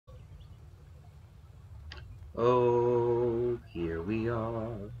Oh, here we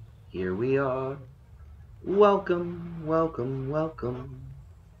are, here we are. Welcome, welcome, welcome.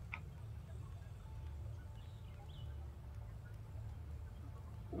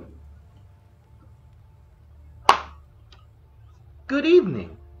 Good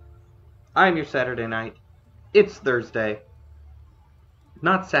evening. I'm your Saturday night. It's Thursday.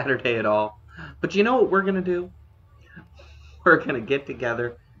 Not Saturday at all. But you know what we're gonna do? We're gonna get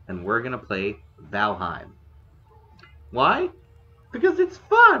together and we're gonna play Valheim. Why? Because it's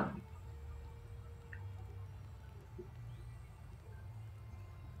fun.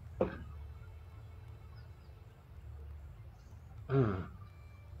 Mm.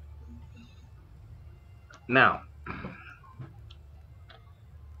 Now,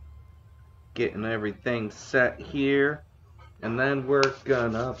 getting everything set here, and then we're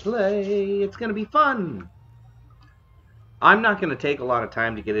gonna play. It's gonna be fun. I'm not gonna take a lot of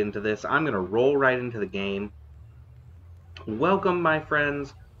time to get into this. I'm gonna roll right into the game. Welcome, my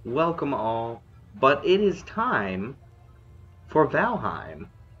friends. Welcome all. But it is time for Valheim.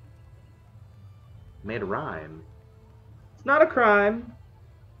 Made a rhyme. It's not a crime.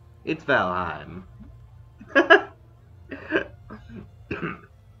 It's Valheim.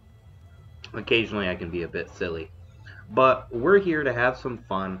 Occasionally I can be a bit silly. But we're here to have some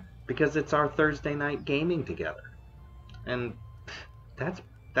fun because it's our Thursday night gaming together. And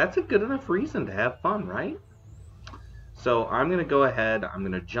that's a good enough reason to have fun, right? So I'm going to go ahead. I'm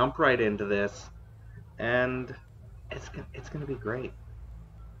going to jump right into this. And it's going to be great.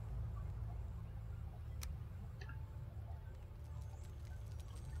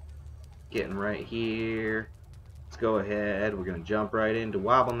 Getting right here. Let's go ahead. We're going to jump right into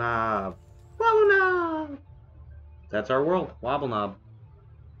Wobble Knob. Wobble Knob! That's our world. Wobble Knob.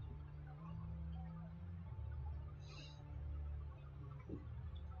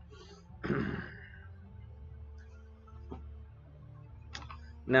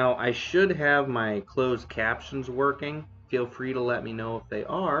 Now, I should have my closed captions working. Feel free to let me know if they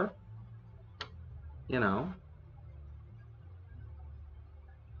are. You know,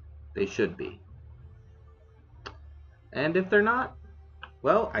 they should be. And if they're not,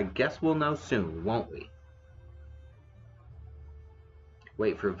 well, I guess we'll know soon, won't we?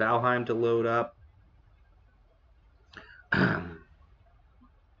 Wait for Valheim to load up.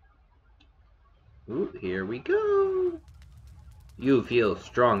 Ooh, here we go. You feel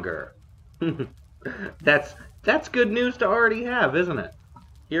stronger. That's good news to already have, isn't it?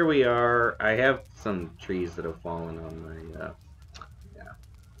 Here we are. I have some trees that have fallen on my yeah.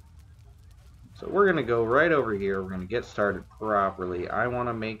 So we're gonna go right over here. We're gonna get started properly. I want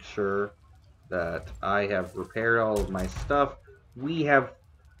to make sure that I have repaired all of my stuff. We have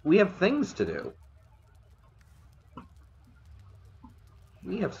things to do.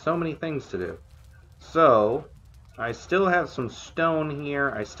 We have so many things to do. So I still have some stone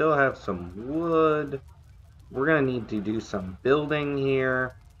here. I still have some wood. We're going to need to do some building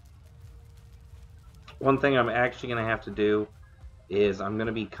here. One thing I'm actually going to have to do is I'm going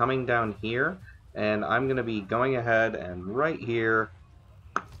to be coming down here, and I'm going to be going ahead and right here,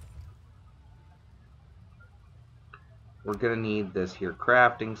 we're going to need this here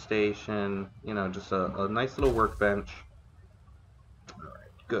crafting station, you know, just a nice little workbench. Alright,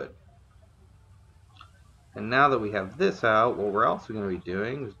 good. And now that we have this out, what we're also going to be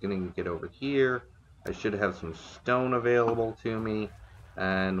doing is going to get over here. I should have some stone available to me,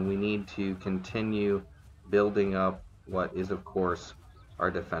 and we need to continue building up what is, of course, our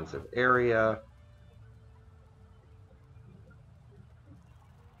defensive area.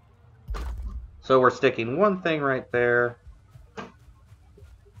 So we're sticking one thing right there.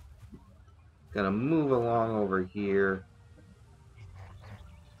 Gonna move along over here.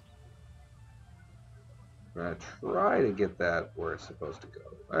 We're gonna try to get that where it's supposed to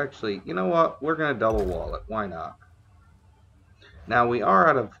go. Actually, you know what? We're gonna double wall it. Why not? Now we are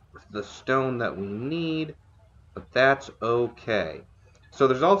out of the stone that we need, but that's okay. So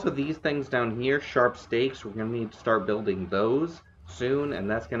there's also these things down here, sharp stakes. We're going to need to start building those soon, and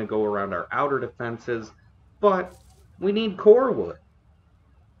that's going to go around our outer defenses. But we need core wood.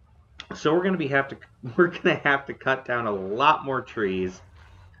 So we're going to have to cut down a lot more trees.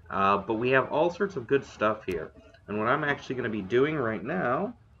 But we have all sorts of good stuff here. And what I'm actually going to be doing right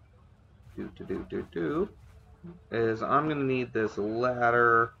now is I'm going to need this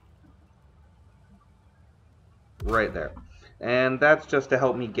ladder right there. And that's just to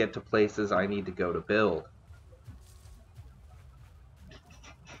help me get to places I need to go to build.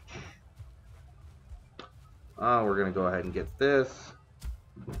 We're going to go ahead and get this.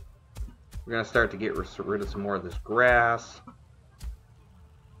 We're going to start to get rid of some more of this grass.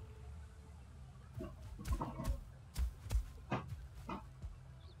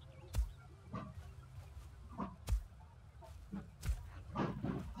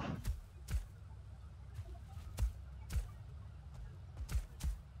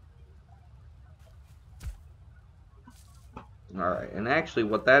 Alright, and actually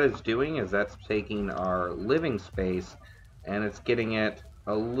what that is doing is that's taking our living space and it's getting it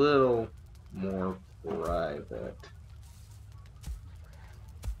a little more private.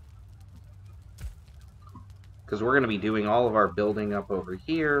 Because we're going to be doing all of our building up over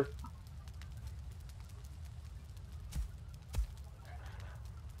here.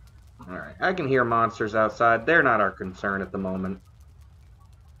 Alright, I can hear monsters outside. They're not our concern at the moment.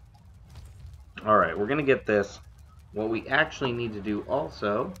 Alright, we're going to get this. What we actually need to do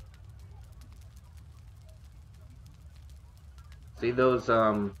also... See those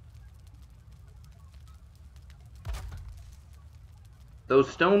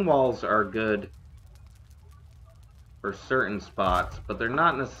stone walls are good for certain spots, but they're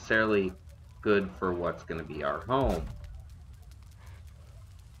not necessarily good for what's going to be our home.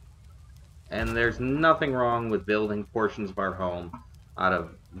 And there's nothing wrong with building portions of our home out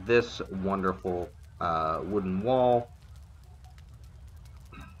of this wonderful wooden wall.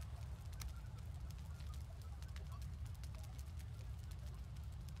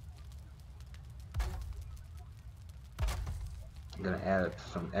 I'm going to add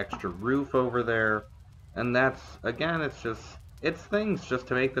some extra roof over there. And that's, again, it's things just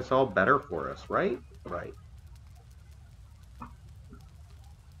to make this all better for us, right? Right.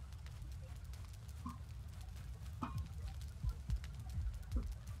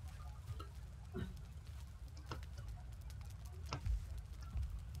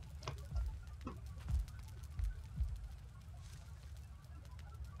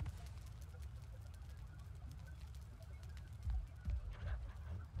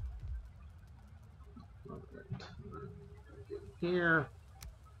 Here,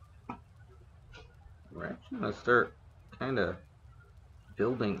 we're actually going to start kind of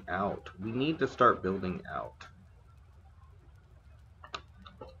building out. We need to start building out.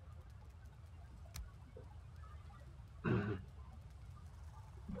 I'm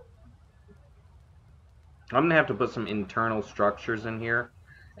going to have to put some internal structures in here.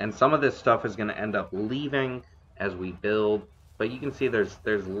 And some of this stuff is going to end up leaving as we build. But you can see there's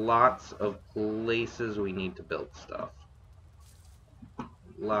lots of places we need to build stuff.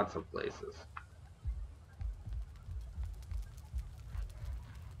 Lots of places.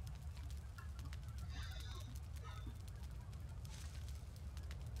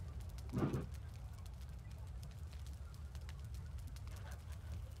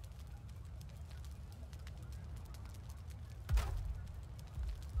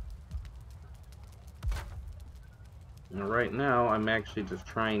 And right now, I'm actually just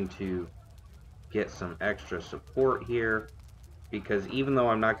trying to get some extra support here, because even though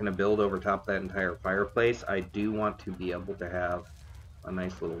I'm not going to build over top that entire fireplace, I do want to be able to have a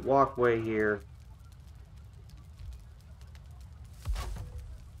nice little walkway here.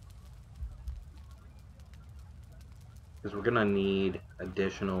 Because we're going to need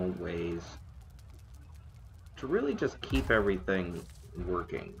additional ways to really just keep everything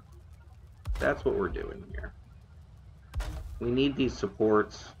working. That's what we're doing here. We need these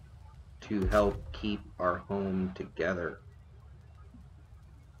supports to help keep our home together.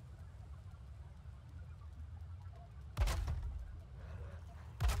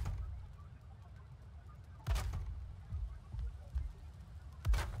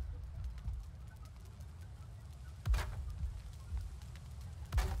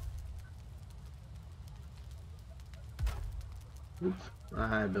 Oops,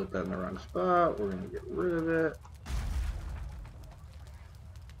 I built that in the wrong spot. We're going to get rid of it.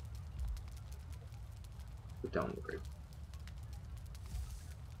 But don't worry.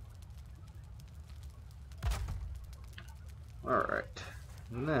 Alright,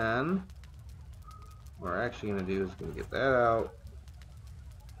 and then what we're actually going to do is going to get that out.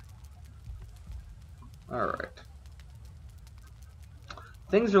 Alright.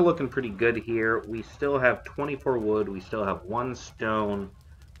 Things are looking pretty good here. We still have 24 wood. We still have 1 stone.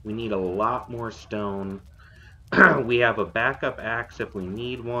 We need a lot more stone. We have a backup axe if we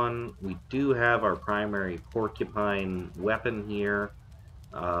need one. We do have our primary porcupine weapon here,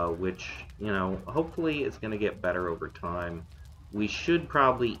 which, you know, hopefully is going to get better over time. We should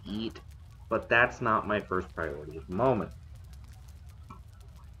probably eat, but that's not my first priority at the moment.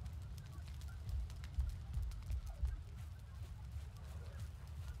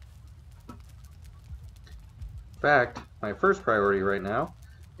 In fact, my first priority right now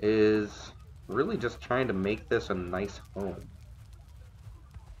is really just trying to make this a nice home.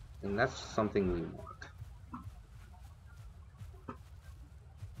 And that's something we want.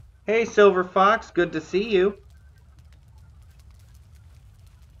 Hey, Silver Fox, good to see you.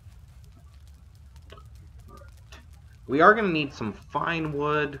 We are going to need some fine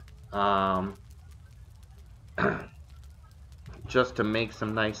wood. just to make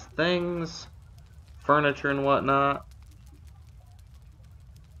some nice things, furniture and whatnot.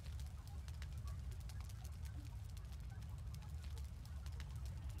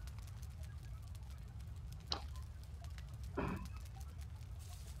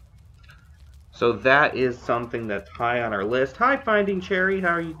 So that is something that's high on our list. Hi, Finding Cherry. How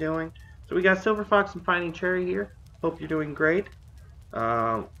are you doing? So we got Silver Fox and Finding Cherry here. Hope you're doing great.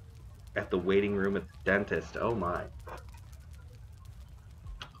 At the waiting room at the dentist. Oh my.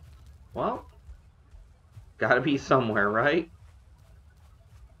 Well, gotta be somewhere, right?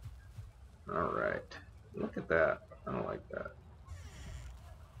 Alright. Look at that. I don't like that.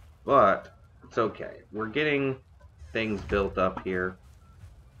 But it's okay. We're getting things built up here.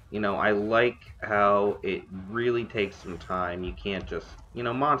 You know, I like how it really takes some time. You can't just, you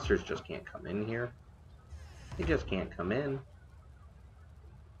know, monsters just can't come in here. They just can't come in.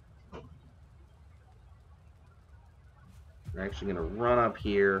 We're actually going to run up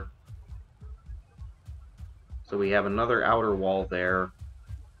here. So we have another outer wall there.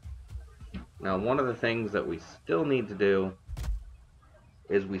 Now, one of the things that we still need to do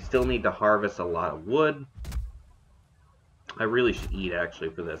is we still need to harvest a lot of wood. I really should eat, actually,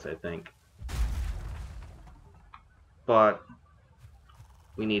 for this, I think. But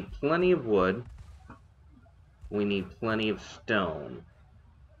we need plenty of wood. We need plenty of stone.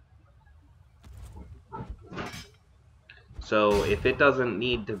 So if it doesn't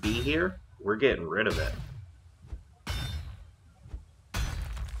need to be here, we're getting rid of it.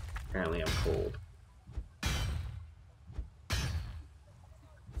 Apparently I'm cold.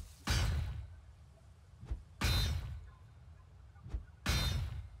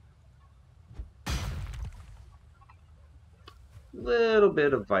 Little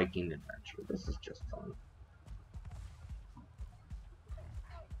bit of Viking Adventure. This is just fun.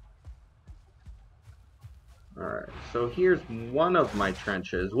 Alright, so here's one of my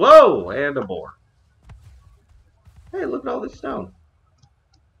trenches. Whoa! And a boar. Hey, look at all this stone.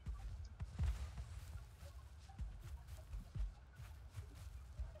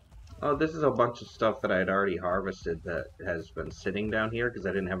 Oh, this is a bunch of stuff that I had already harvested that has been sitting down here because I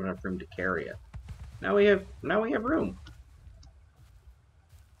didn't have enough room to carry it. Now we have room.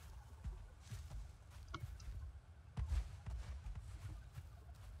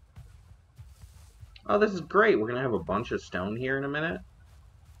 Oh, this is great. We're gonna have a bunch of stone here in a minute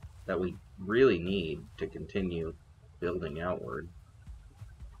that we really need to continue building outward.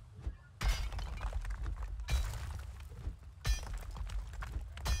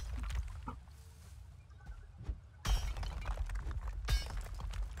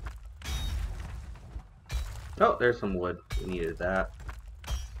 Oh, there's some wood. We needed that.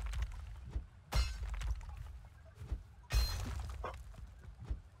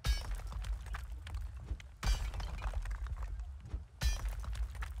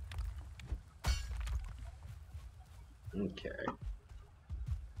 Okay.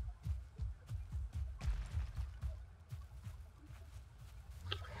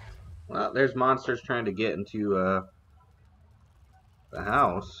 Well, there's monsters trying to get into the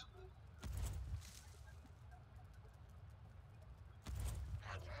house.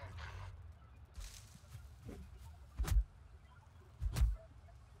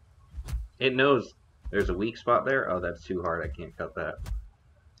 It knows there's a weak spot there. Oh, that's too hard. I can't cut that.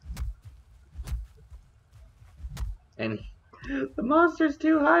 And the monster's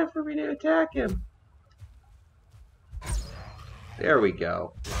too high for me to attack him. There we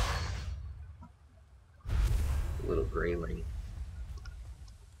go. Little grayling.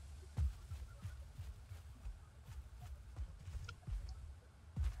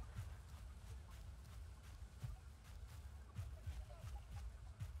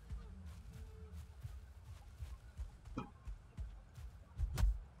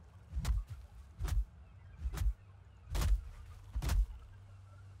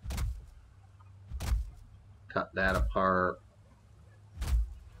 Cut that apart.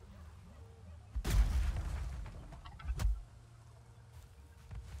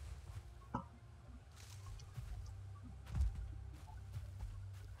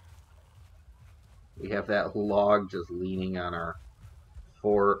 We have that log just leaning on our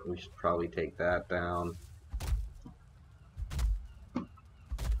fort. We should probably take that down.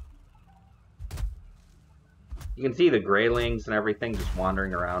 You can see the graylings and everything just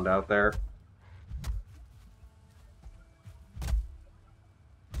wandering around out there.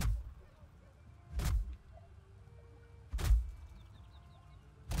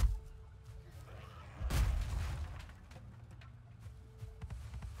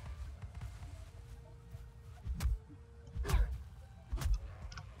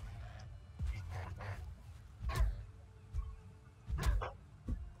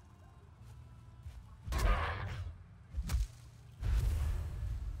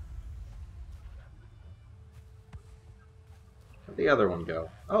 the other one go?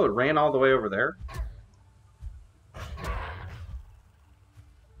 Oh, it ran all the way over there?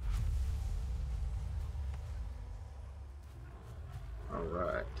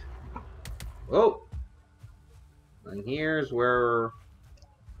 Alright. Oh! And here's where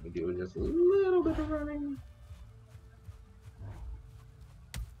we do just a little bit of running.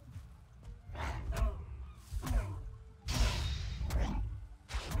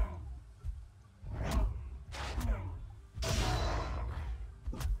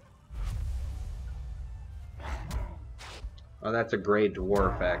 Oh, that's a gray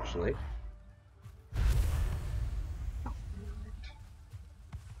dwarf, actually.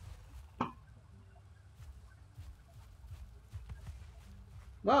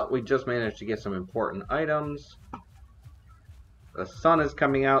 Well, we just managed to get some important items. The sun is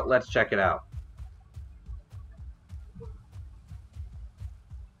coming out. Let's check it out.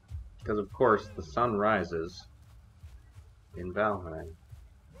 Because, of course, the sun rises in Valheim.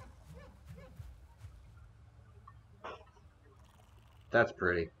 That's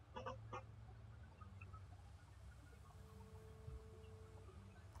pretty.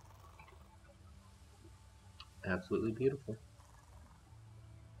 Absolutely beautiful.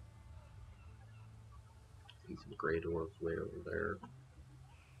 See some gray dwarves way over there.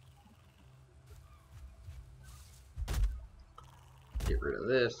 Get rid of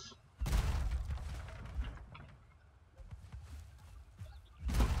this.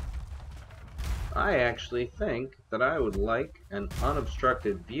 I actually think that I would like an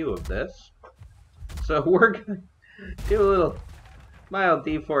unobstructed view of this. So we're going to do a little mild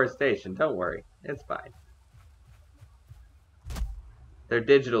deforestation. Don't worry. It's fine. They're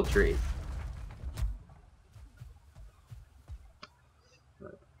digital trees.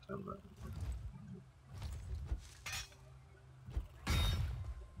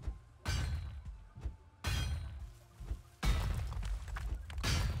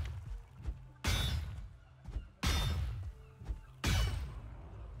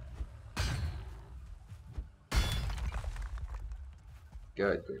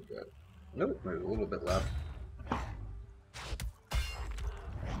 Good, good, good. Nope, there's a little bit left.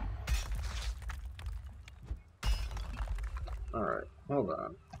 Alright, hold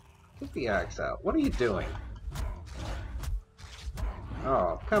on. Get the axe out. What are you doing?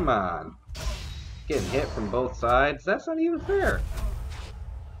 Oh, come on. Getting hit from both sides? That's not even fair.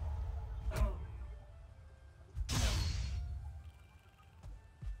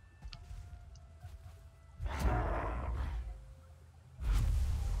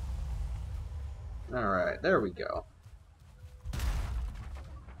 Alright, there we go.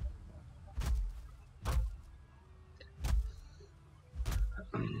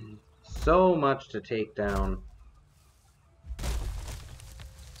 So much to take down.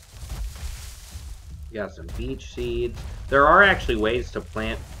 You got some beech seeds. There are actually ways to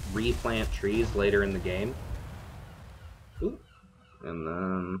replant trees later in the game. Ooh. And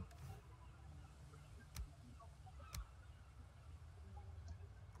then...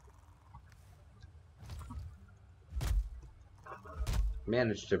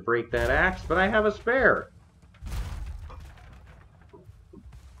 managed to break that axe, but I have a spare.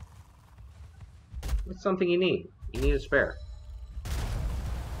 What's something you need? You need a spare.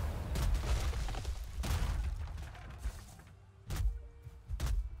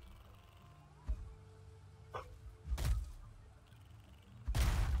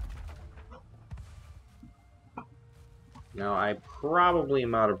 Now, I probably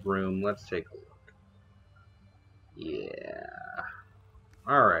am out of room. Let's take a look. Yeah.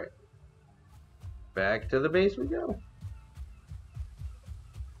 Alright. Back to the base we go.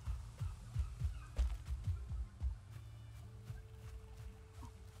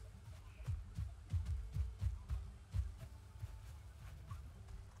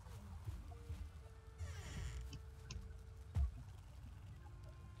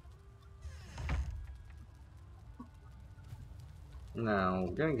 Now,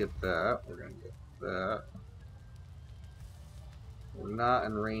 we're gonna get that. We're gonna get that. We're not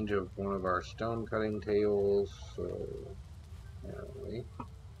in range of one of our stone cutting tables, so apparently.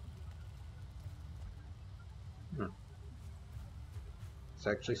 It's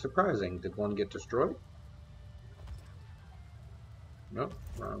actually surprising. Did one get destroyed? Nope,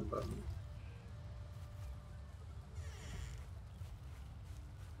 wrong button.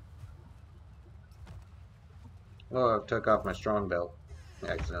 Oh, I took off my strong belt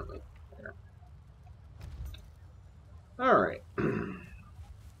accidentally. There. Alright.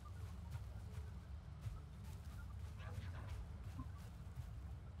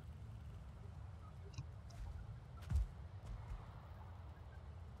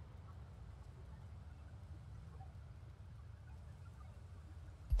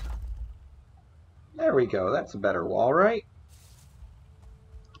 There we go. That's a better wall, right?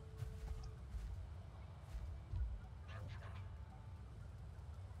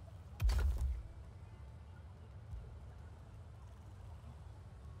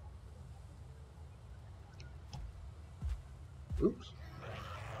 Oops.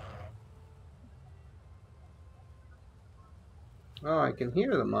 Oh, I can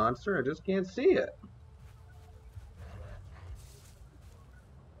hear the monster. I just can't see it.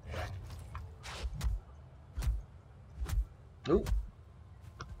 Oop.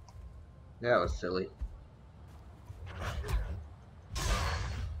 That was silly.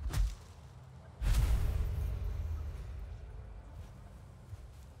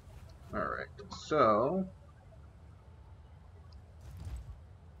 Alright, so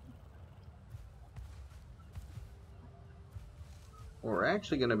what we're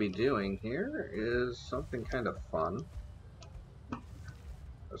actually going to be doing here is something kind of fun.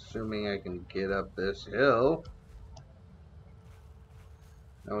 Assuming I can get up this hill.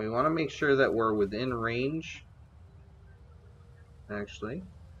 Now we want to make sure that we're within range, actually.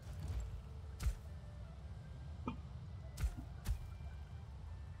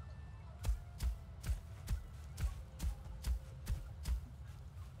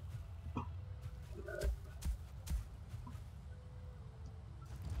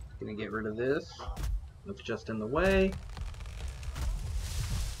 Gonna get rid of this. It's just in the way.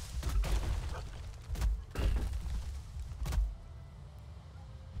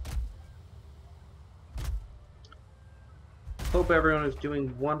 Hope everyone is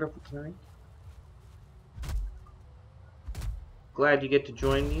doing wonderful tonight. Glad you get to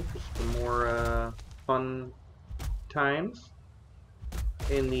join me for some more fun times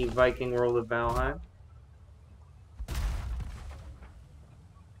in the Viking world of Valheim.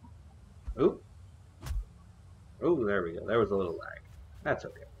 Oop. Oh, there we go. There was a little lag. That's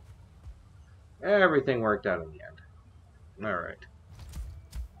okay. Everything worked out in the end. Alright.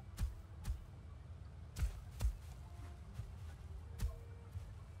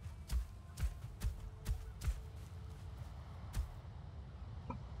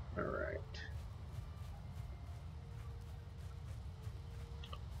 Alright.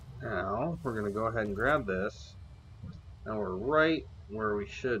 Now, we're going to go ahead and grab this. Now we're right where we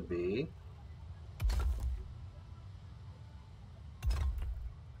should be.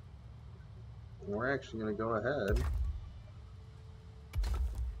 We're actually going to go ahead.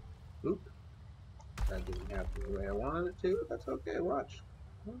 Oop. That didn't happen the way I wanted it to. That's okay. Watch.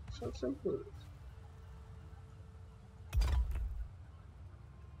 That's so simple it is.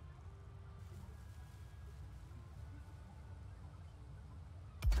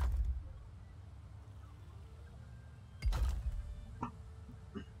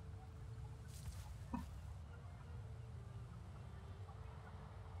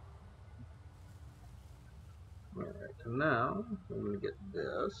 Alright, and now I'm going to get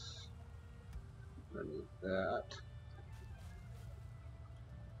this. I need that.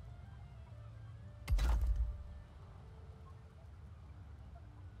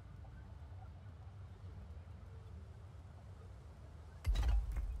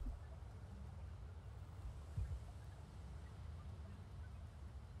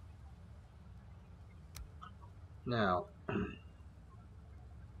 Now,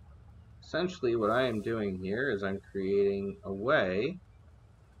 essentially what I am doing here is I'm creating a way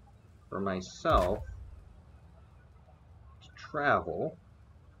for myself to travel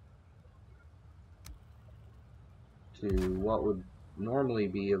to what would normally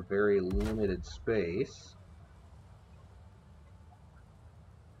be a very limited space.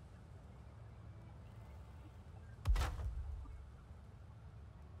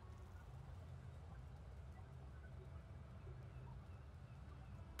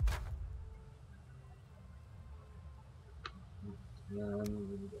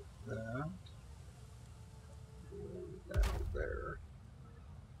 And that, and down there.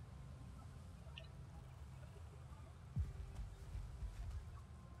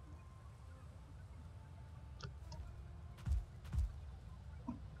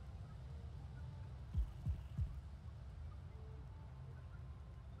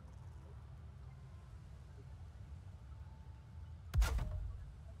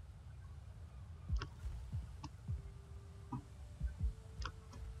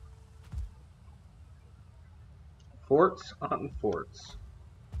 Forts on forts.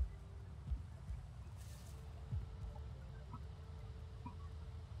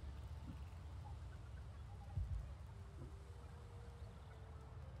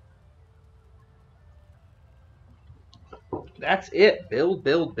 That's it. Build,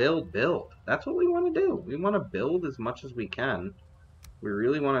 build, build, build. That's what we want to do. We want to build as much as we can. We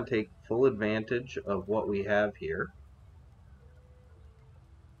really want to take full advantage of what we have here.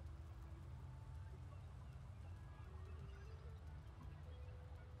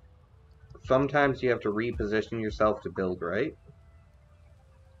 Sometimes you have to reposition yourself to build right.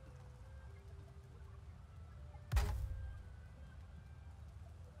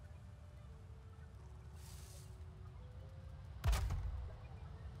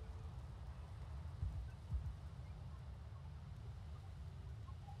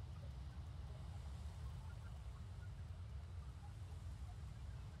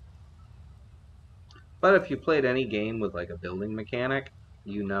 But if you played any game with like a building mechanic,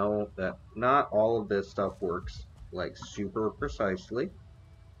 you know that not all of this stuff works like super precisely,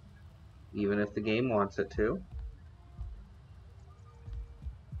 even if the game wants it to.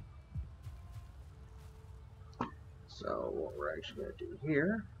 So what we're actually going to do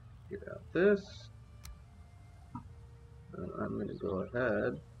here, get out this, and I'm going to go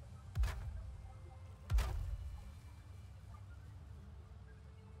ahead.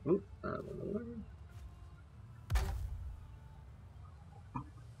 Oop, out of the way.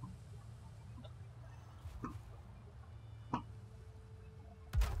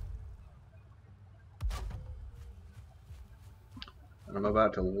 And I'm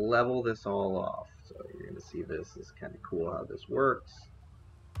about to level this all off. So you're going to see this is kind of cool how this works.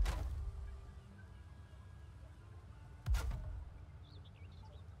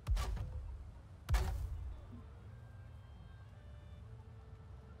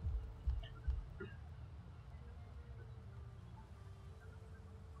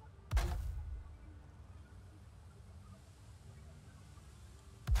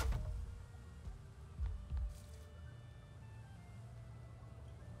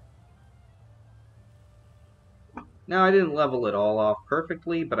 Now I didn't level it all off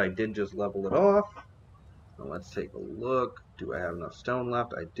perfectly, but I did just level it off. Now let's take a look. Do I have enough stone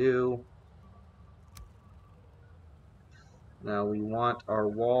left? I do. Now we want our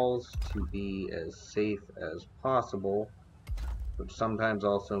walls to be as safe as possible, which sometimes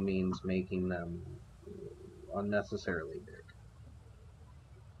also means making them unnecessarily big.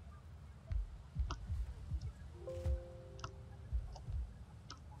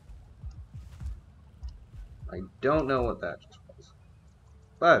 I don't know what that just was,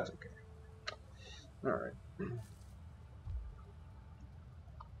 but that's okay. Alright.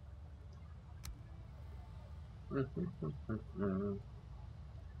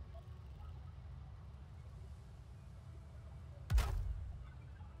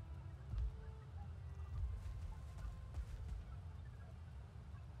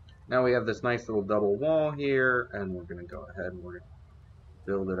 Now we have this nice little double wall here, and we're going to go ahead and we're going to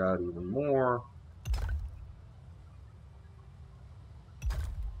build it out even more.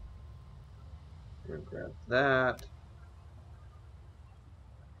 We're going to grab that.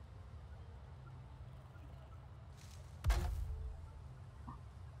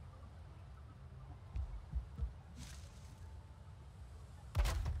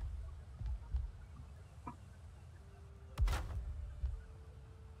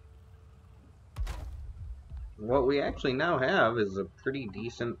 What we actually now have is a pretty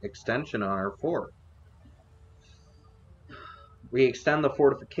decent extension on our fort. We extend the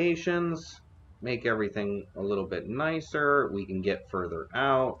fortifications, make everything a little bit nicer. We can get further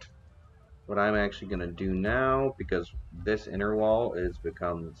out. What I'm actually going to do now, because this inner wall is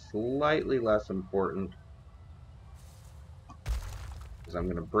become slightly less important, is I'm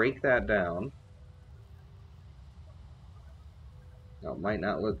going to break that down. Now, it might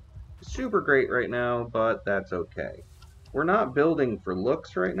not look super great right now, but that's okay. We're not building for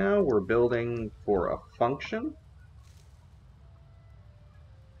looks right now. We're building for a function.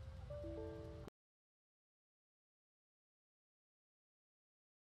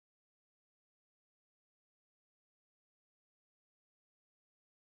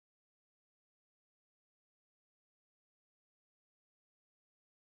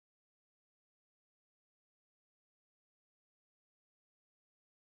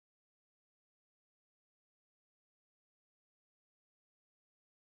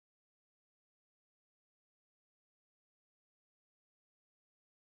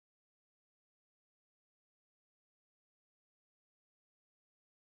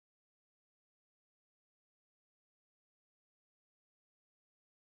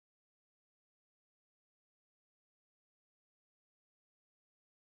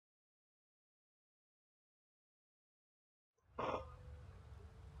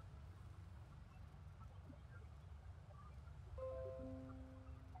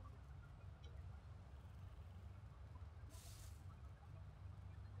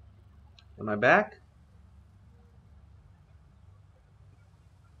 Am I back?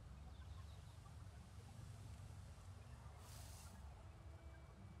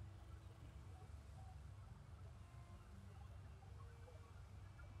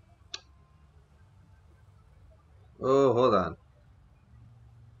 Oh, hold on.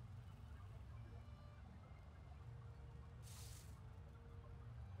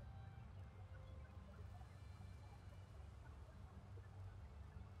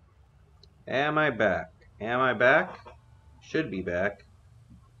 Am I back? Am I back? Should be back.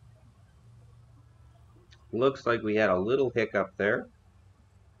 Looks like we had a little hiccup there.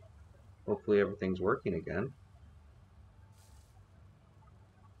 Hopefully everything's working again.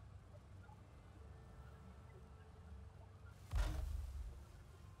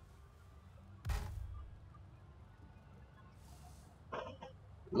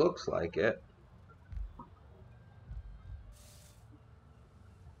 Looks like it.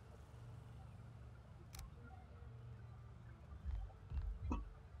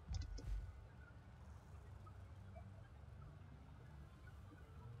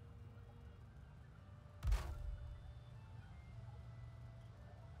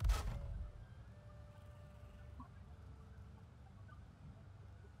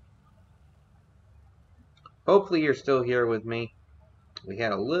 Hopefully you're still here with me. We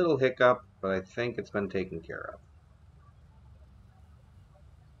had a little hiccup, but I think it's been taken care of.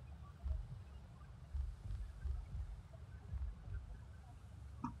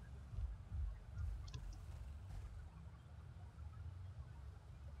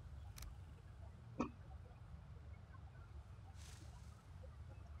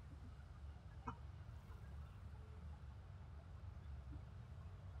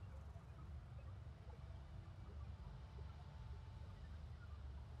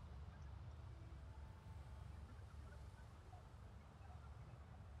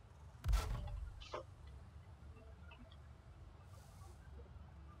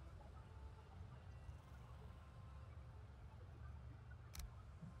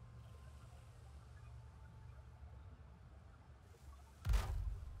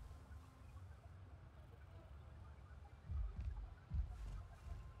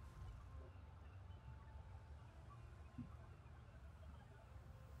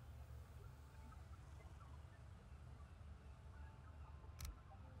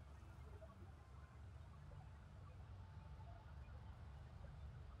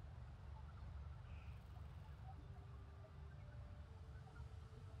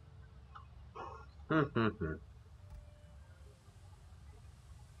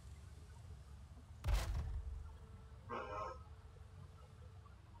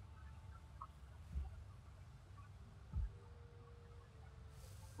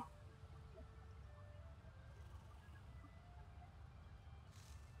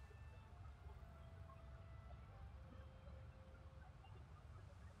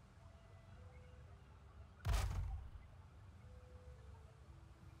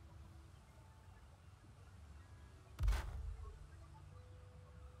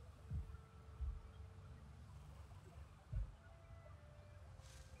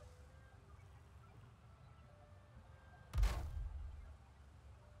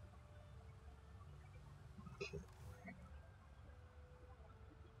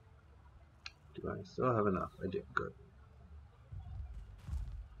 Do I still have enough? I do. Good.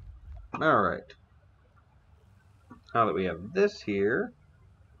 Alright. Now that we have this here,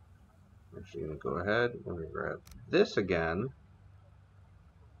 I'm actually going to go ahead and we're going to grab this again.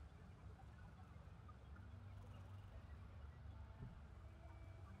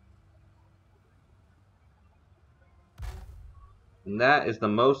 And that is the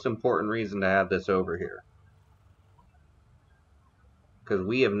most important reason to have this over here. Because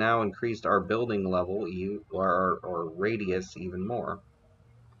we have now increased our building level, or our radius, even more.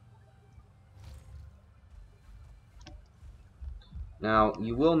 Now,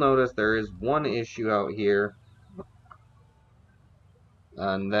 you will notice there is one issue out here,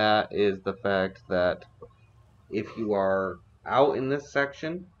 and that is the fact that if you are out in this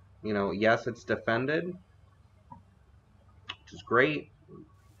section, you know, yes, it's defended, which is great.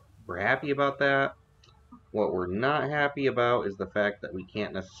 We're happy about that. What we're not happy about is the fact that we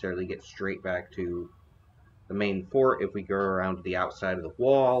can't necessarily get straight back to the main fort if we go around to the outside of the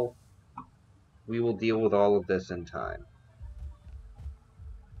wall. We will deal with all of this in time.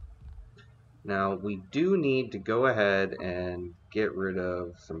 Now, we do need to go ahead and get rid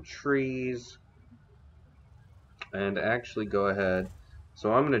of some trees and actually go ahead.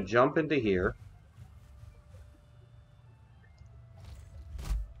 So I'm going to jump into here.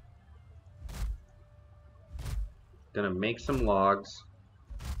 Going to make some logs.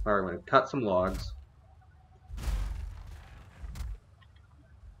 Or I'm going to cut some logs.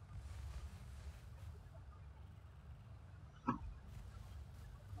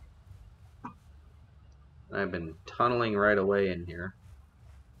 I've been tunneling right away in here.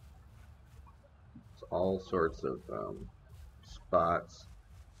 So all sorts of spots.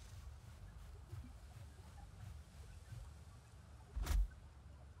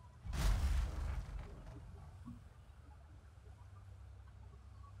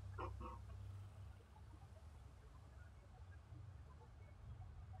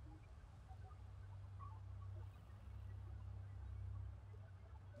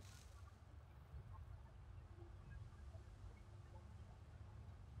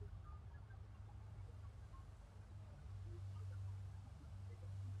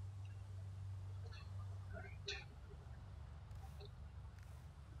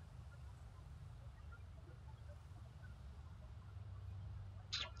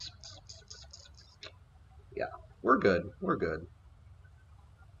 Yeah, we're good. We're good.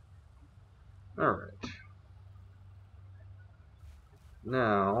 All right.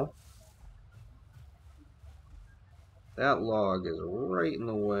 Now, that log is right in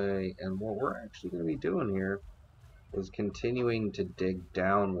the way, and what we're actually going to be doing here is continuing to dig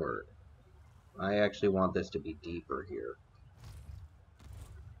downward. I actually want this to be deeper here.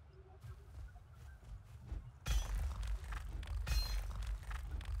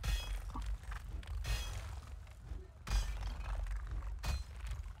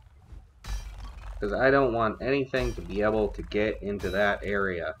 Because I don't want anything to be able to get into that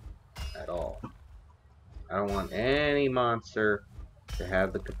area at all. I don't want any monster to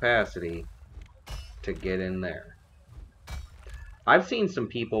have the capacity to get in there. I've seen some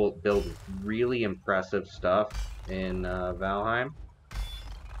people build really impressive stuff in Valheim.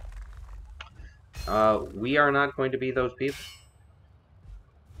 We are not going to be those people.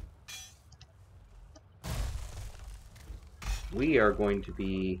 We are going to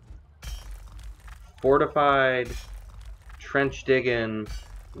be fortified, trench digging,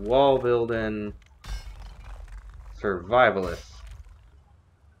 wall building, survivalists.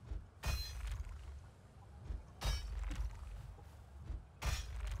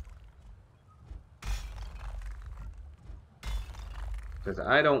 Because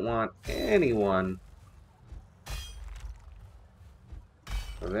I don't want anyone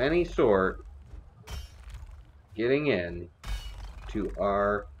of any sort getting in to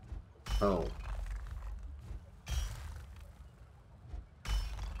our home.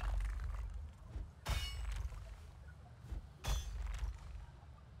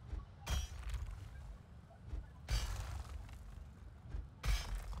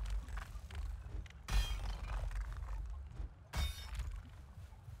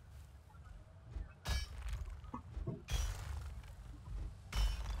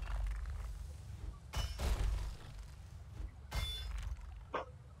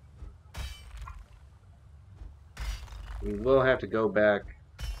 We will have to go back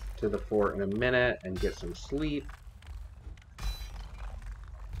to the fort in a minute and get some sleep.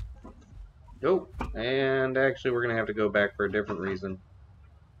 Nope. And actually, we're going to have to go back for a different reason.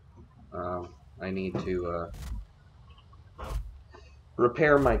 I need to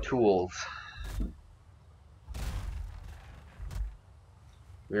repair my tools.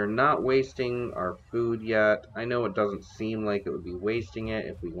 We are not wasting our food yet. I know it doesn't seem like it would be wasting it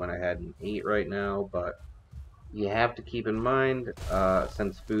if we went ahead and ate right now, but you have to keep in mind,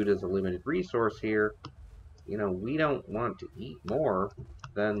 since food is a limited resource here, you know, we don't want to eat more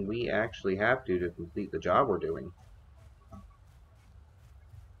than we actually have to complete the job we're doing.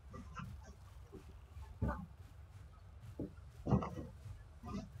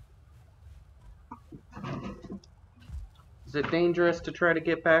 Is it dangerous to try to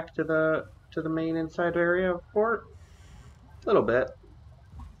get back to the main inside area of fort? A little bit.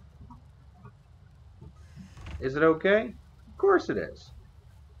 Is it okay? Of course it is.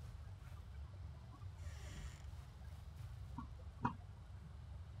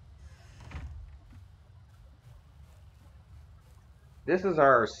 This is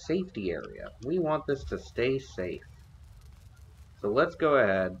our safety area. We want this to stay safe. So let's go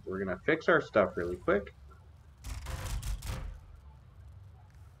ahead. We're going to fix our stuff really quick.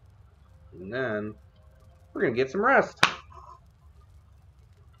 And then we're going to get some rest.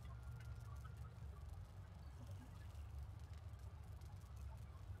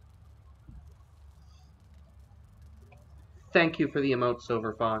 Thank you for the emote,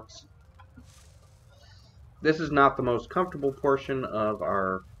 Silver Fox. This is not the most comfortable portion of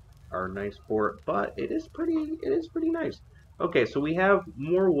our nice fort, but it is pretty nice. Okay, so we have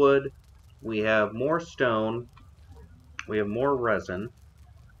more wood, we have more stone, we have more resin.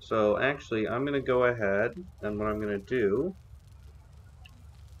 So actually, I'm going to go ahead, and what I'm going to do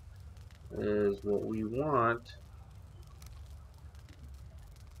is what we want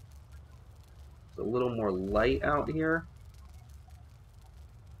is a little more light out here.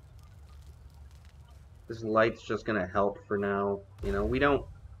 This light's just going to help for now. You know, we don't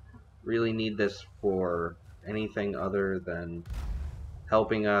really need this for anything other than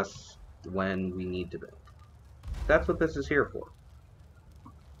helping us when we need to build. That's what this is here for.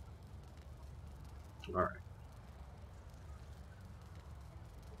 Alright.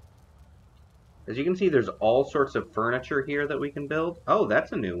 As you can see, there's all sorts of furniture here that we can build. Oh,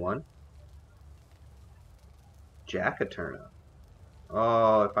 that's a new one. Jack-a-turnip.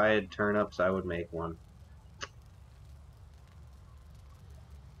 Oh, if I had turnips, I would make one.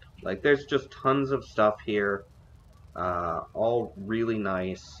 Like, there's just tons of stuff here. All really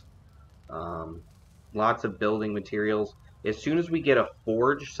nice. Lots of building materials. As soon as we get a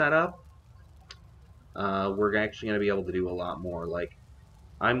forge set up, we're actually going to be able to do a lot more. Like,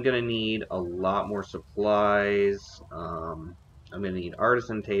 I'm going to need a lot more supplies. I'm going to need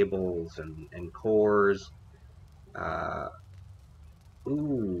artisan tables and cores.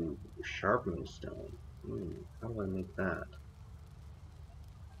 Ooh, sharpening stone. How do I make that?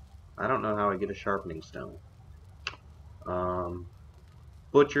 I don't know how I get a sharpening stone.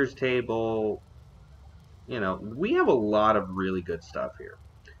 Butcher's table. You know, we have a lot of really good stuff here.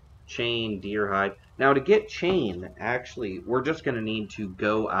 Chain, deer hide. Now, to get chain, actually, we're just going to need to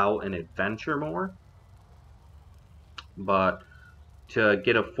go out and adventure more. But to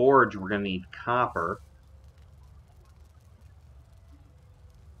get a forge, we're going to need copper.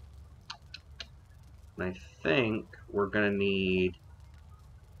 And I think we're going to need...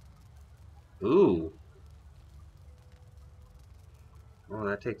 Ooh. Oh,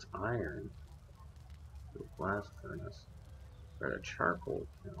 that takes iron. Blast furnace. Or a charcoal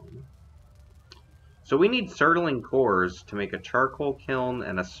kiln. So we need surtling cores to make a charcoal kiln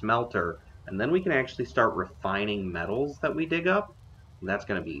and a smelter. And then we can actually start refining metals that we dig up. And that's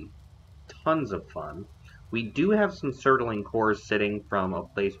going to be tons of fun. We do have some surtling cores sitting from a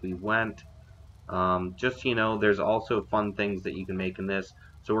place we went. Just so you know, there's also fun things that you can make in this.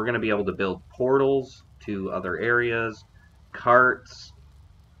 So we're going to be able to build portals to other areas, carts,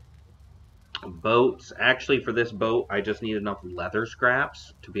 boats. Actually, for this boat, I just need enough leather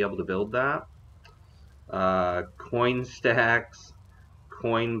scraps to be able to build that. Coin stacks,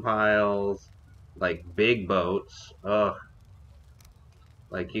 coin piles, like big boats. Ugh.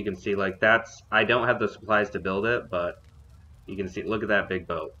 Like you can see, like that's, I don't have the supplies to build it, but you can see, look at that big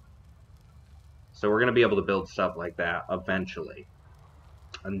boat. So we're going to be able to build stuff like that eventually.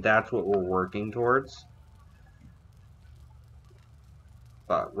 And that's what we're working towards.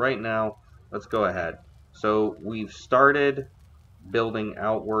 But right now, let's go ahead. So we've started building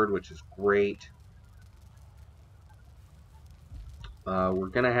outward, which is great. We're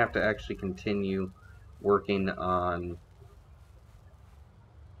going to have to actually continue working on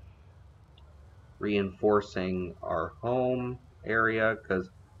reinforcing our home area, because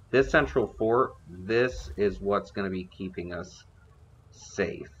this central fort, this is what's going to be keeping us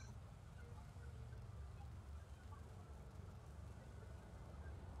safe.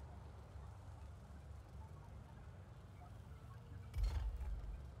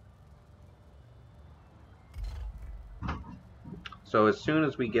 So as soon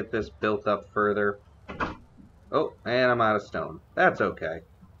as we get this built up further... Oh, and I'm out of stone. That's okay.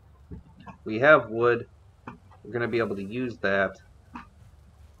 We have wood. We're going to be able to use that.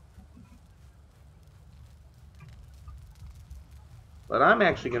 But I'm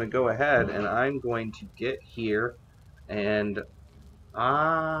actually going to go ahead and I'm going to get here and...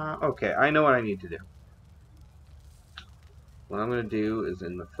 okay, I know what I need to do. What I'm going to do is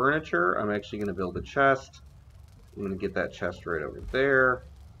in the furniture, I'm actually going to build a chest. I'm going to get that chest right over there.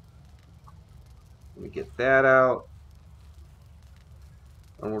 Let me get that out.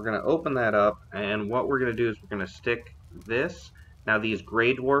 And we're going to open that up. And what we're going to do is we're going to stick this. Now these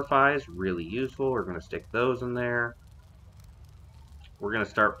gray dwarf eyes, really useful. We're going to stick those in there. We're going to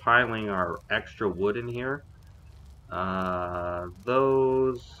start piling our extra wood in here.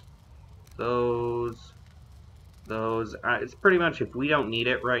 Those. It's pretty much if we don't need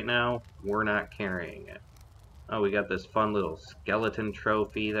it right now, we're not carrying it. Oh, we got this fun little skeleton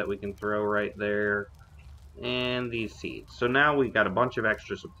trophy that we can throw right there. And these seeds. So now we've got a bunch of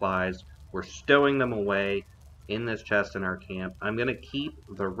extra supplies. We're stowing them away in this chest in our camp. I'm going to keep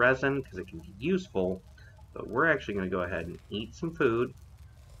the resin because it can be useful. But we're actually going to go ahead and eat some food.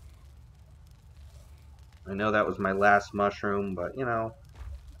 I know that was my last mushroom, but you know,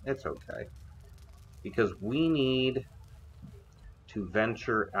 it's okay. Because we need to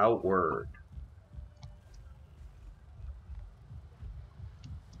venture outward.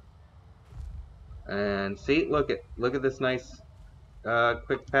 And see, look at this nice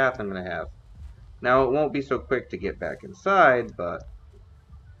quick path I'm going to have. Now it won't be so quick to get back inside, but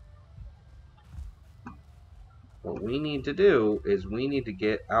What we need to do is we need to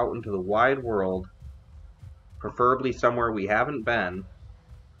get out into the wide world, preferably somewhere we haven't been,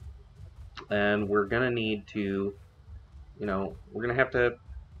 and we're going to need to, we're going to have to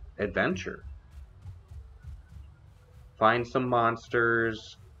adventure. Find some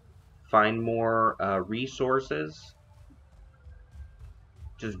monsters, find more resources,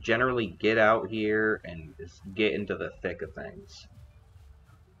 just generally get out here and just get into the thick of things.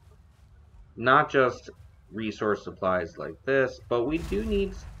 Not just resource supplies like this, but we do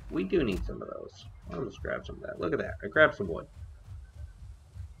need some of those. I'll just grab some of that. Look at that. I grabbed some wood.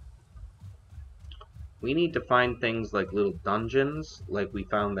 We need to find things like little dungeons, like we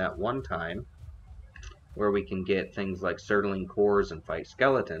found that one time, where we can get things like Surtling cores and fight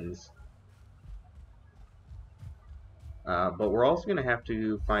skeletons. But we're also going to have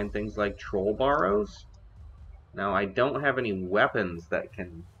to find things like troll barrows. Now, I don't have any weapons that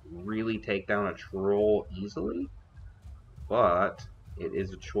can really take down a troll easily, but it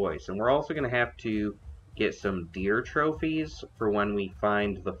is a choice. And we're also going to have to get some deer trophies for when we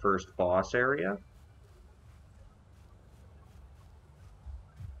find the first boss area.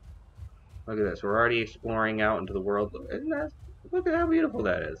 Look at this. We're already exploring out into the world. Look at how beautiful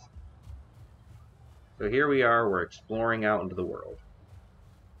that is. So here we are. We're exploring out into the world.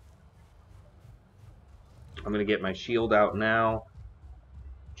 I'm going to get my shield out now,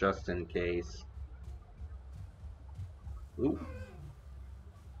 just in case. Ooh.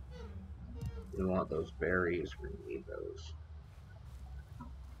 We want those berries. We need those.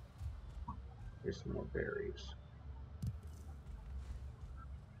 Here's some more berries.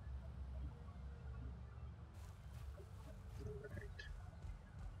 Alright.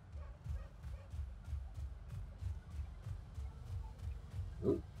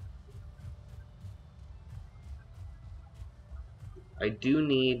 Ooh. I do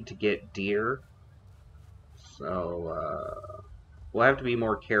need to get deer, so we'll have to be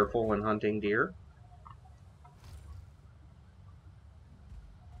more careful when hunting deer.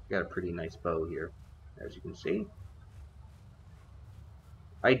 Got a pretty nice bow here, as you can see.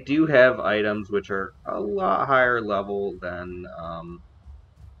 I do have items which are a lot higher level than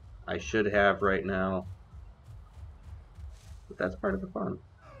I should have right now, but that's part of the fun.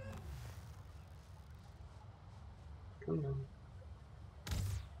 Come on.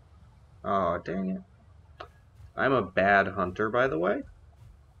 Oh, dang it. I'm a bad hunter, by the way.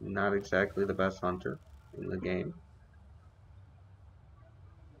 Not exactly the best hunter in the game.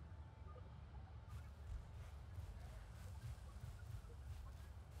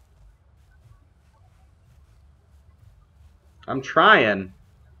 I'm trying.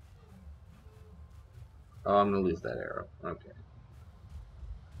 Oh, I'm going to lose that arrow. Okay.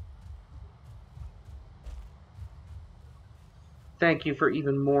 Thank you for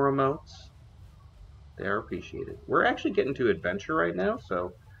even more emotes. They are appreciated. We're actually getting to adventure right now,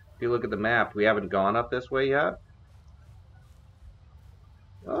 so if you look at the map, we haven't gone up this way yet.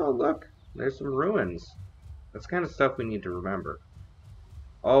 Oh, look. There's some ruins. That's kind of stuff we need to remember.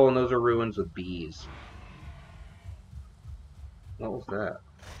 Oh, and those are ruins with bees. What was that?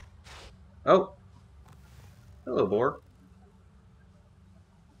 Oh. Hello, boar.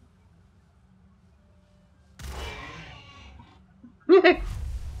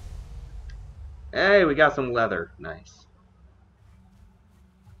 Hey, we got some leather. Nice.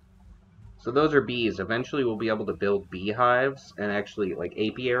 So those are bees. Eventually we'll be able to build beehives and actually, like,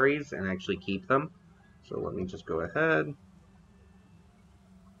 apiaries and actually keep them. So let me just go ahead.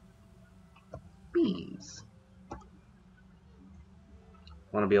 Bees. I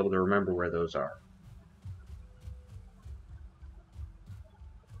want to be able to remember where those are.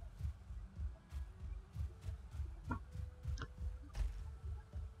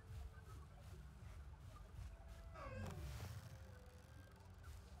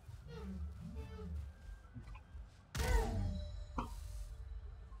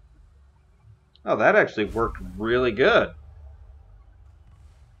 Oh, that actually worked really good.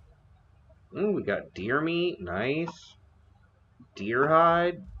 Ooh, we got deer meat. Nice. Deer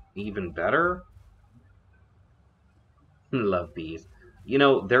hide. Even better. Love bees. You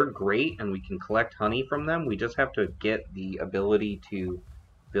know, they're great and we can collect honey from them. We just have to get the ability to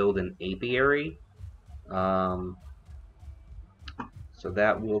build an apiary. So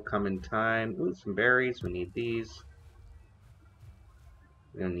that will come in time. Ooh, some berries. We need these.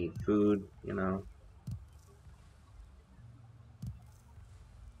 We're gonna need food, you know.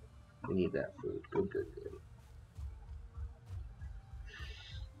 We need that food. Good, good, good.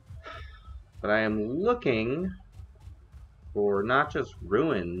 But I am looking for not just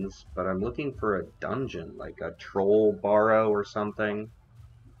ruins, but I'm looking for a dungeon, like a troll barrow or something.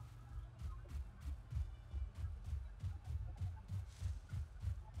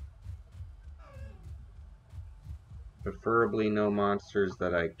 Preferably no monsters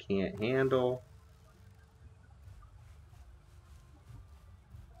that I can't handle.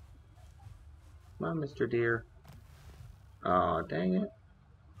 Come on, Mr. Deer. Oh, dang it.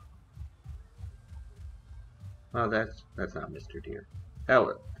 Oh, that's not Mr. Deer.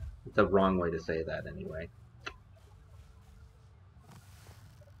 Hell, it's the wrong way to say that anyway.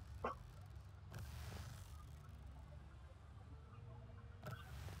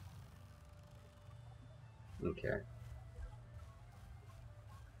 Okay.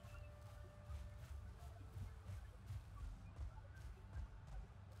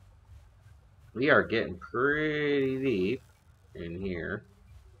 We are getting pretty deep in here.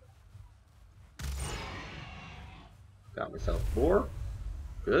 Got myself a boar.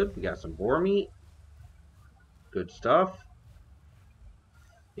 Good. We got some boar meat. Good stuff.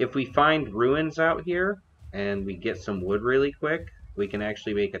 If we find ruins out here and we get some wood really quick, we can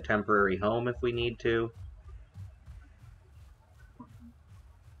actually make a temporary home if we need to.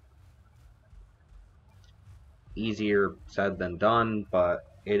 Easier said than done, but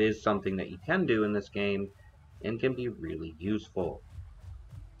it is something that you can do in this game and can be really useful.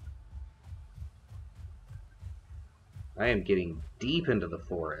 I am getting deep into the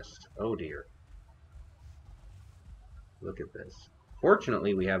forest. Oh dear. Look at this.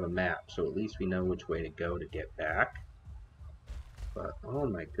 Fortunately, we have a map, so at least we know which way to go to get back. But, oh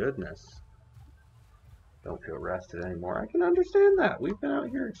my goodness. Don't feel rested anymore. I can understand that. We've been out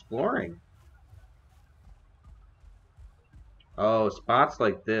here exploring. Oh, spots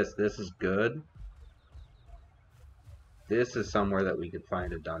like this is good. This is somewhere that we could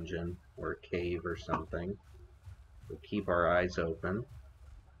find a dungeon or a cave or something. We'll keep our eyes open.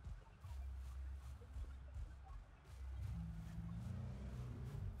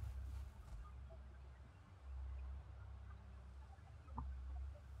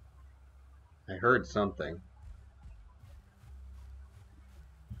 I heard something.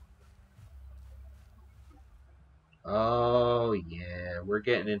 Oh, yeah. We're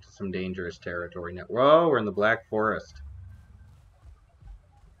getting into some dangerous territory now. Whoa, we're in the Black Forest.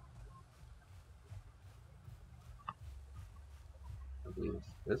 I believe it's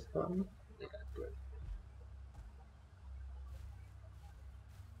this button. Yeah, good.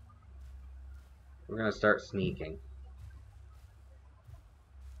 We're going to start sneaking.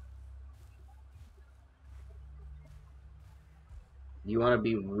 You want to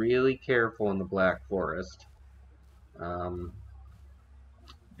be really careful in the Black Forest.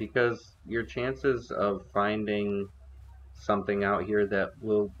 Because your chances of finding something out here that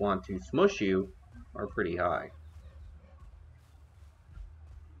will want to smush you are pretty high.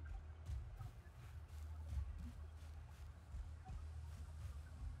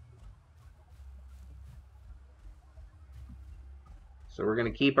 So we're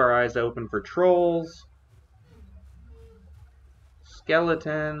going to keep our eyes open for trolls,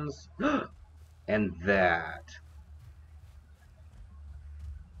 skeletons, and that.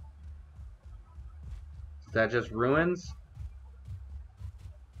 Is that just ruins?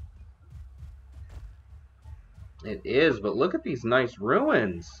 It is, but look at these nice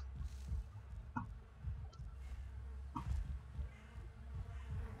ruins.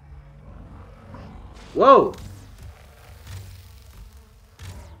 Whoa!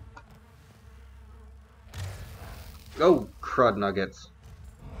 Oh, crud nuggets.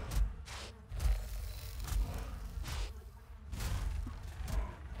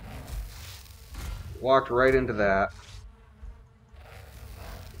 Walked right into that.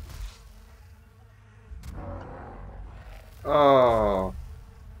 Oh.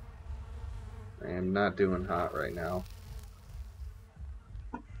 I am not doing hot right now.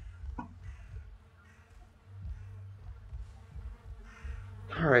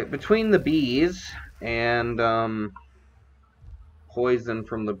 Alright, between the bees and poison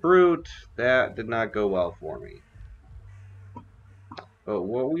from the brute, that did not go well for me. But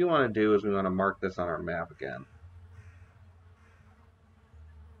what we want to do is we want to mark this on our map again.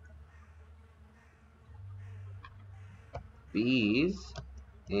 Bees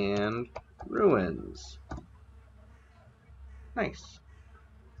and ruins. Nice.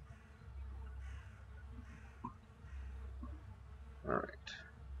 Alright.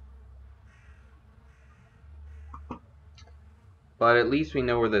 But at least we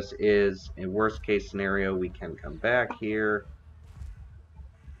know where this is. In worst case scenario, we can come back here.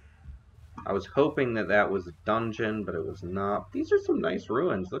 I was hoping that that was a dungeon, but it was not. These are some nice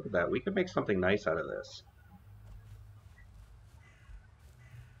ruins. Look at that. We could make something nice out of this.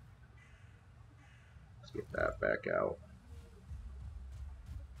 Let's get that back out.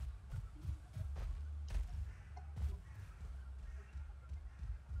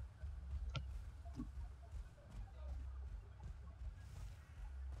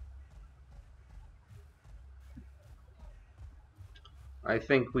 I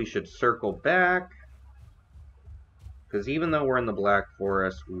think we should circle back. Because even though we're in the Black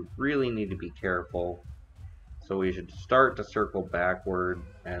Forest, we really need to be careful. So we should start to circle backward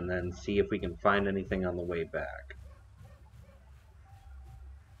and then see if we can find anything on the way back.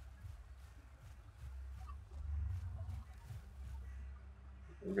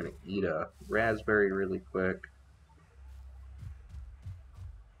 We're going to eat a raspberry really quick.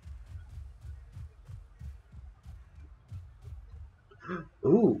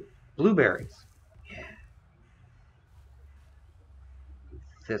 Ooh, blueberries. Yeah.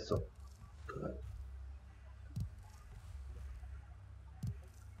 Thistle. Good.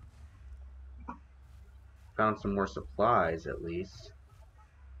 Found some more supplies, at least.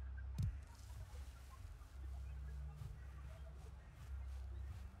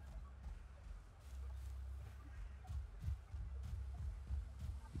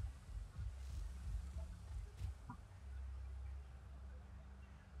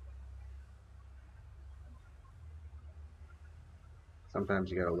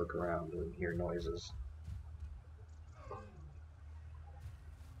 Sometimes you gotta look around and hear noises.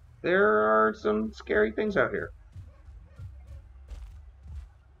 There are some scary things out here.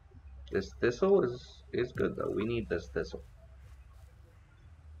 This thistle is good, though. We need this thistle.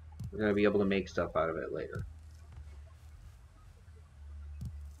 We're gonna be able to make stuff out of it later.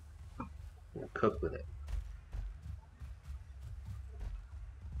 We'll cook with it.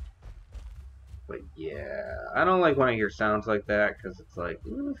 But yeah, I don't like when I hear sounds like that, because it's like,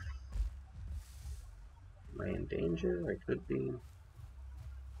 oof. Am I in danger? I could be.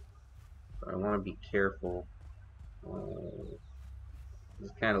 But I want to be careful.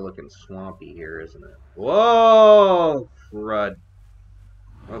 It's kind of looking swampy here, isn't it? Whoa! Crud.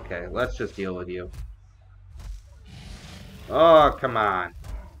 Okay, let's just deal with you. Oh, come on.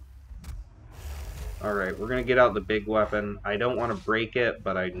 Alright, we're going to get out the big weapon. I don't want to break it,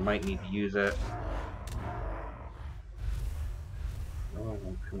 but I might need to use it. Oh,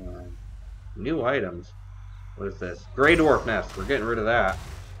 come on. New items. What is this? Grey Dwarf Nest. We're getting rid of that.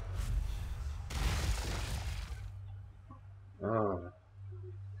 Oh.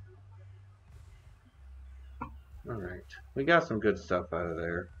 Alright. We got some good stuff out of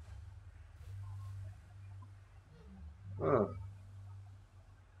there. Oh.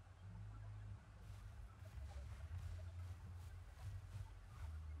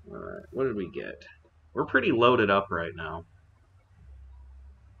 Alright, what did we get? We're pretty loaded up right now.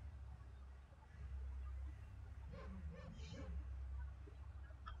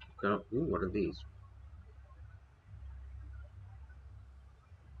 Ooh, what are these?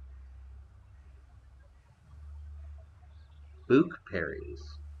 Bookberries.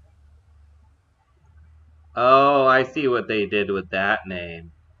 Oh, I see what they did with that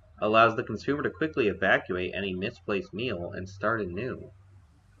name. Allows the consumer to quickly evacuate any misplaced meal and start anew.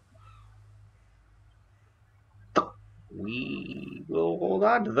 We will hold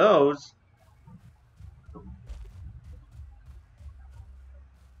on to those.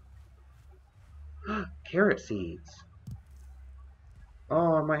 Carrot seeds.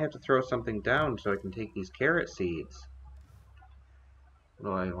 Oh, I might have to throw something down so I can take these carrot seeds.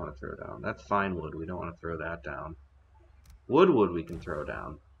 What do I want to throw down? That's fine wood. We don't want to throw that down. Wood we can throw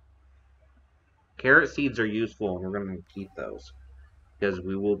down. Carrot seeds are useful, and we're going to keep those, because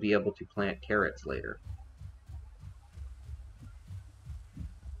we will be able to plant carrots later.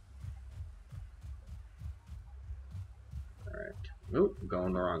 Alright. Oop, I'm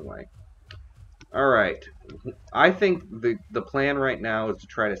going the wrong way. Alright. I think the plan right now is to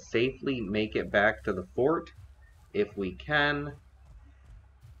try to safely make it back to the fort, if we can.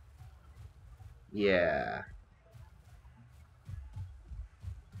 Yeah.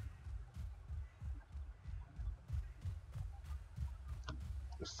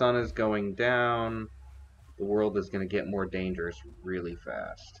 The sun is going down. The world is going to get more dangerous really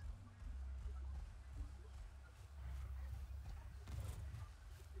fast.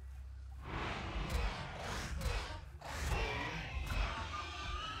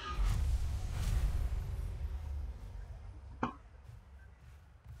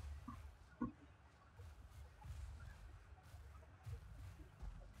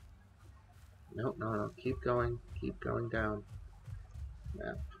 Nope, no, keep going down.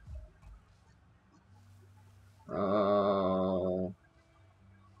 Map. Oh.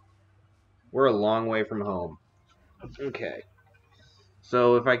 We're a long way from home. Okay.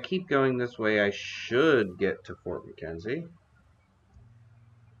 So if I keep going this way, I should get to Fort Mackenzie.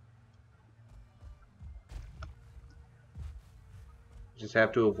 Just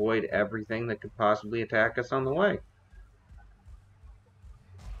have to avoid everything that could possibly attack us on the way.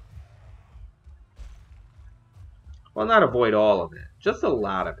 Well, not avoid all of it. Just a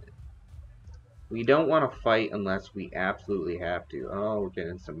lot of it. We don't want to fight unless we absolutely have to. Oh, we're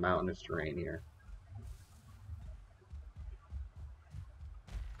getting some mountainous terrain here.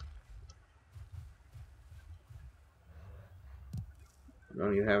 We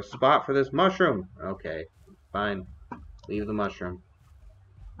don't even have a spot for this mushroom. Okay, fine. Leave the mushroom.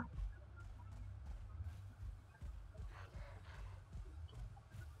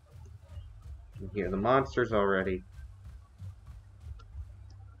 You hear the monsters already.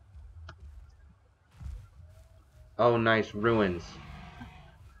 Oh, nice ruins.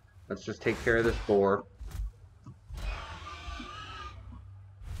 Let's just take care of this boar.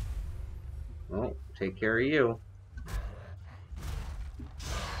 Oh, take care of you.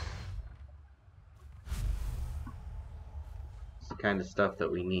 It's the kind of stuff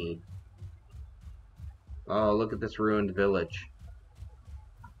that we need. Oh, look at this ruined village.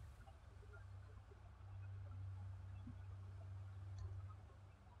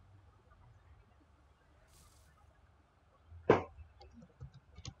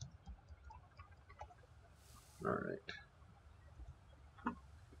 Alright.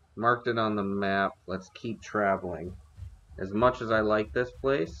 Marked it on the map. Let's keep traveling. As much as I like this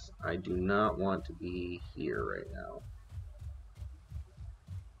place, I do not want to be here right now.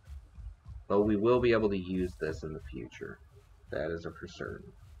 But we will be able to use this in the future. That is for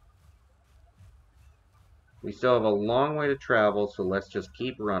certain. We still have a long way to travel, so let's just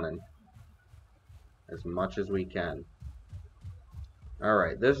keep running as much as we can.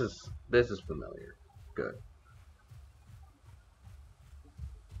 Alright, this is familiar. Good.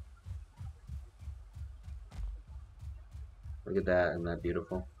 Look at that, isn't that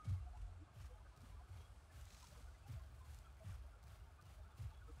beautiful?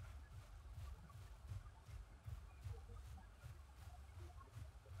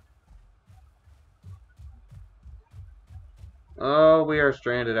 Oh, we are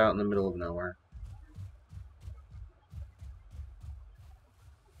stranded out in the middle of nowhere.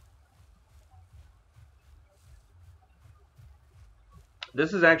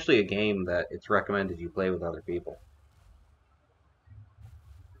 This is actually a game that it's recommended you play with other people.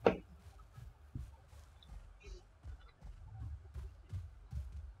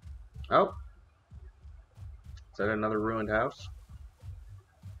 Oh. Is that another ruined house?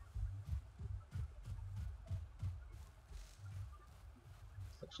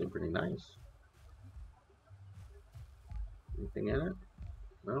 It's actually pretty nice. Anything in it?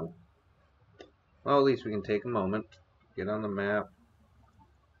 No? Well, at least we can take a moment. Get on the map.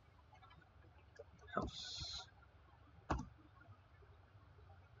 House.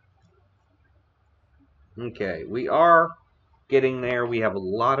 Okay, we are getting there. We have a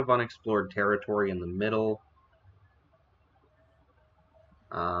lot of unexplored territory in the middle.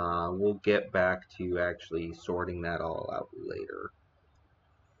 We'll get back to actually sorting that all out later.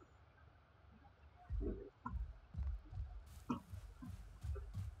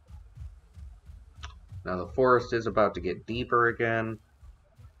 Now the forest is about to get deeper again.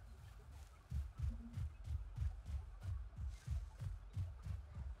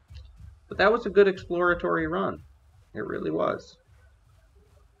 But that was a good exploratory run. It really was.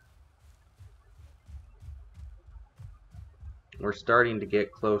 We're starting to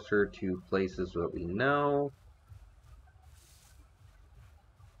get closer to places that we know.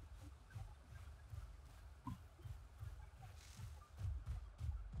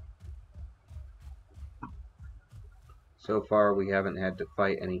 So far, we haven't had to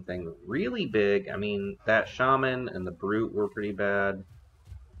fight anything really big. I mean, that shaman and the brute were pretty bad.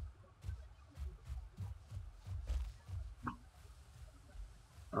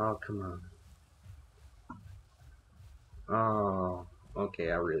 Oh, come on. Oh,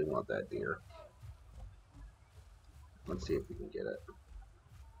 okay, I really want that deer. Let's see if we can get it.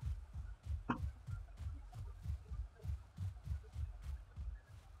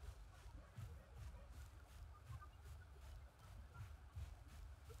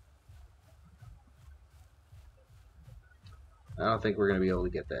 I don't think we're going to be able to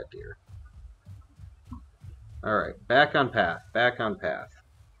get that deer. Alright, back on path. Back on path.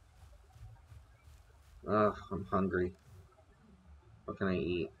 Ugh, I'm hungry. What can I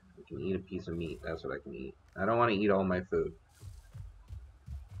eat? I can eat a piece of meat. That's what I can eat. I don't want to eat all my food.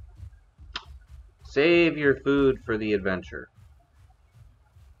 Save your food for the adventure.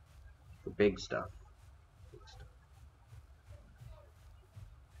 For big stuff.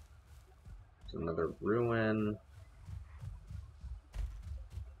 It's another ruin.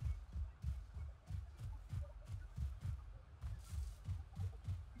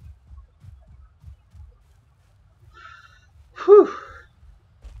 Whew.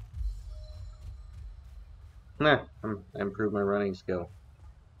 I improved my running skill.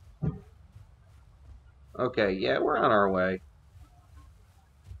 Okay, yeah, we're on our way.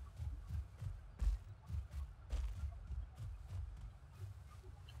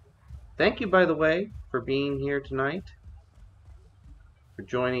 Thank you, by the way, for being here tonight, for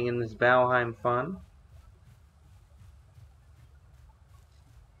joining in this Valheim fun.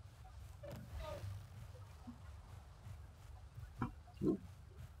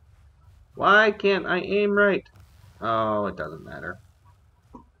 Why can't I aim right? Oh, it doesn't matter.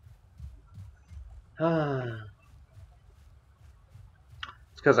 It's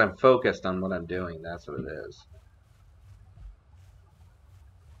because I'm focused on what I'm doing, that's what it is.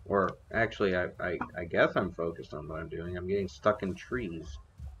 Or, actually, I guess I'm focused on what I'm doing. I'm getting stuck in trees.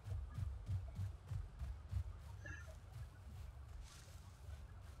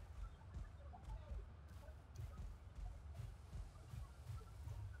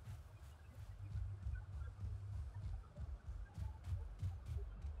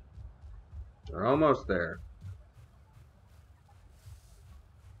 We're almost there.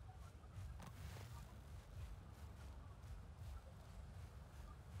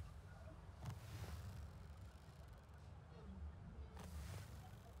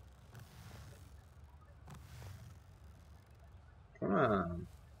 Come on.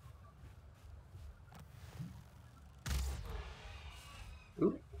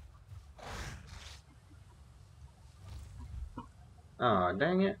 Oop. Aw,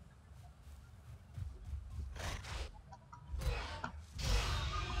 dang it.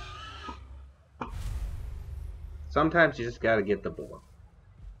 Sometimes you just gotta get the boar.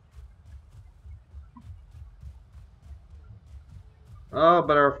 Oh,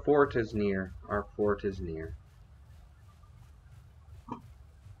 but our fort is near. Our fort is near.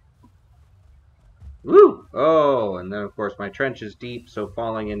 Woo! Oh, and then of course my trench is deep, so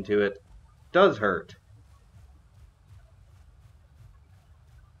falling into it does hurt.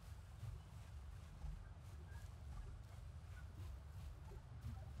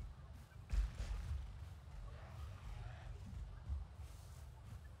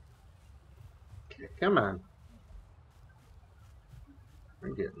 Okay, come on.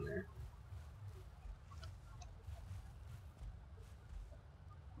 We're getting there.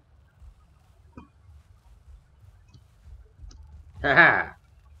 Haha!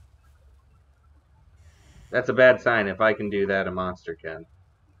 That's a bad sign. If I can do that, a monster can.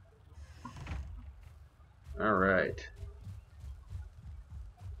 Alright.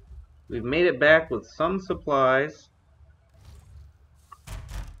 We've made it back with some supplies.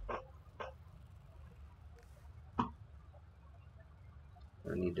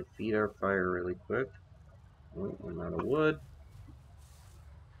 I need to feed our fire really quick. Oh, I'm out of wood.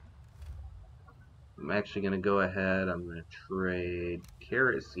 I'm actually going to go ahead. I'm going to trade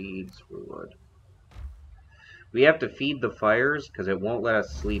carrot seeds for wood. We have to feed the fires because it won't let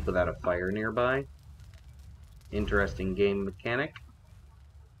us sleep without a fire nearby. Interesting game mechanic.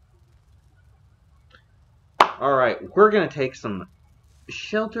 Alright, we're going to take some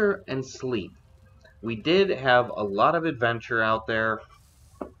shelter and sleep. We did have a lot of adventure out there.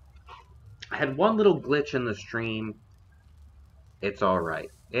 I had one little glitch in the stream. It's alright.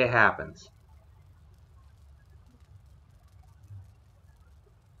 It happens.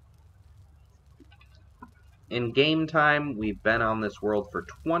 In game time, we've been on this world for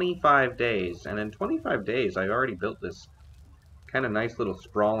 25 days, and in 25 days, I already built this kind of nice little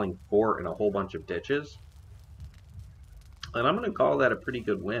sprawling fort and a whole bunch of ditches. And I'm going to call that a pretty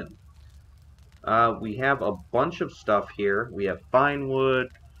good win. We have a bunch of stuff here. We have fine wood.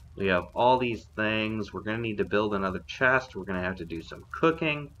 We have all these things. We're going to need to build another chest. We're going to have to do some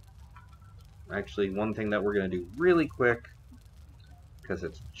cooking. Actually, one thing that we're going to do really quick, because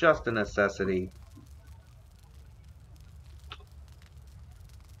it's just a necessity,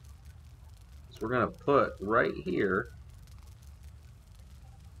 is we're going to put right here,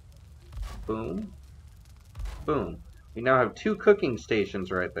 boom, boom. We now have 2 cooking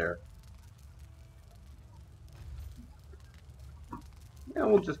stations right there. Now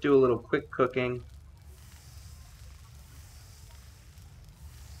we'll just do a little quick cooking.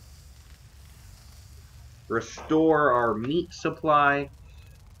 Restore our meat supply.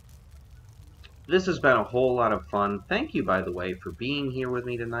 This has been a whole lot of fun. Thank you, by the way, for being here with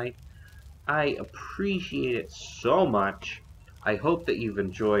me tonight. I appreciate it so much. I hope that you've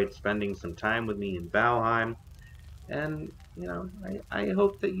enjoyed spending some time with me in Valheim. And, you know, I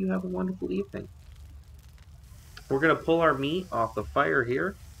hope that you have a wonderful evening. We're going to pull our meat off the fire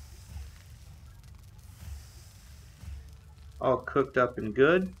here. All cooked up and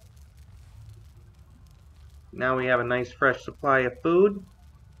good. Now we have a nice fresh supply of food.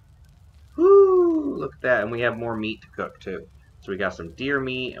 Woo! look at that, and we have more meat to cook too. So we got some deer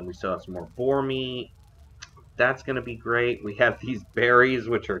meat, and we still have some more boar meat. That's gonna be great. We have these berries,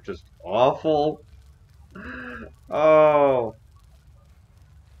 which are just awful. Oh,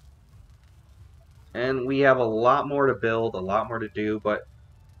 and we have a lot more to build, a lot more to do, but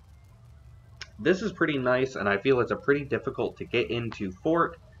this is pretty nice, and I feel it's a pretty difficult to get into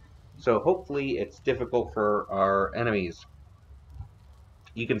fort, so hopefully it's difficult for our enemies.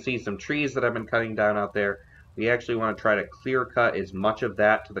 You can see some trees that I've been cutting down out there. We actually want to try to clear cut as much of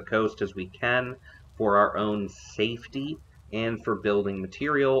that to the coast as we can for our own safety and for building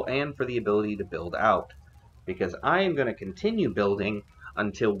material and for the ability to build out. Because I am going to continue building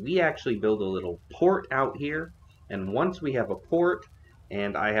until we actually build a little port out here. And once we have a port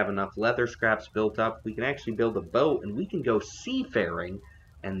and I have enough leather scraps built up, we can actually build a boat and we can go seafaring,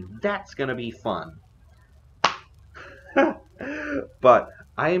 and that's going to be fun. But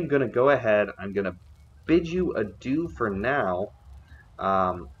I am going to go ahead. I'm going to bid you adieu for now.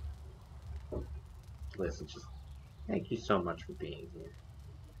 Listen, just thank you so much for being here.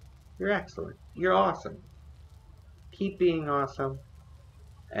 You're excellent. You're awesome. Keep being awesome.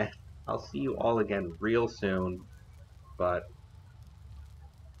 And I'll see you all again real soon. But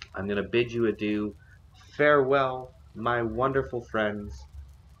I'm going to bid you adieu. Farewell, my wonderful friends.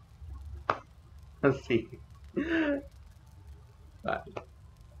 I'll see you. Bye.